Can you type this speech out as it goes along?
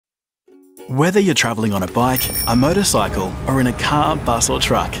Whether you're travelling on a bike, a motorcycle, or in a car, bus or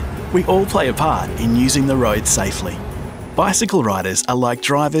truck, we all play a part in using the road safely. Bicycle riders are like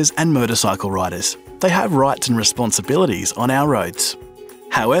drivers and motorcycle riders. They have rights and responsibilities on our roads.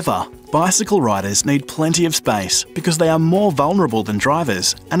 However, bicycle riders need plenty of space because they are more vulnerable than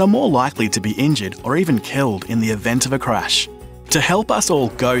drivers and are more likely to be injured or even killed in the event of a crash. To help us all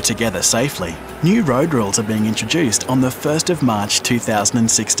go together safely, new road rules are being introduced on the 1st of March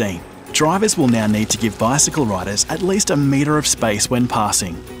 2016. Drivers will now need to give bicycle riders at least a metre of space when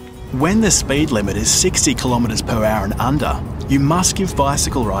passing. When the speed limit is 60 km per hour and under, you must give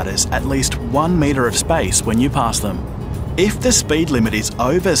bicycle riders at least 1 metre of space when you pass them. If the speed limit is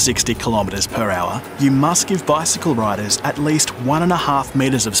over 60 km per hour, you must give bicycle riders at least 1.5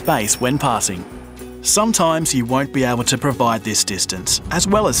 metres of space when passing. Sometimes you won't be able to provide this distance, as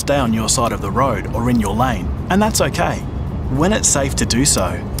well as stay on your side of the road or in your lane, and that's okay. When it's safe to do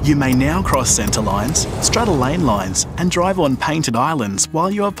so, you may now cross centre lines, straddle lane lines and drive on painted islands while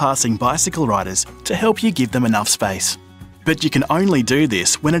you are passing bicycle riders to help you give them enough space. But you can only do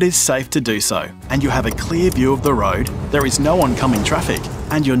this when it is safe to do so and you have a clear view of the road, there is no oncoming traffic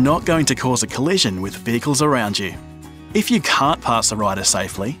and you're not going to cause a collision with vehicles around you. If you can't pass a rider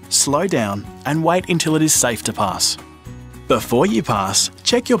safely, slow down and wait until it is safe to pass. Before you pass,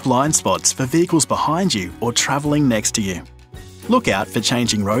 check your blind spots for vehicles behind you or travelling next to you. Look out for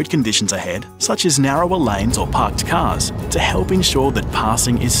changing road conditions ahead, such as narrower lanes or parked cars, to help ensure that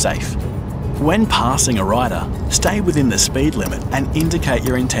passing is safe. When passing a rider, stay within the speed limit and indicate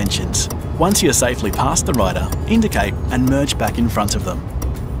your intentions. Once you're safely past the rider, indicate and merge back in front of them.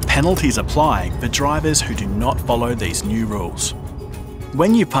 Penalties apply for drivers who do not follow these new rules.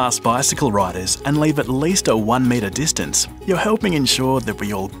 When you pass bicycle riders and leave at least a 1 metre distance, you're helping ensure that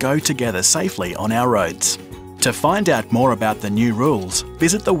we all go together safely on our roads. To find out more about the new rules,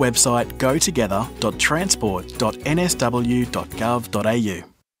 visit the website gotogether.transport.nsw.gov.au.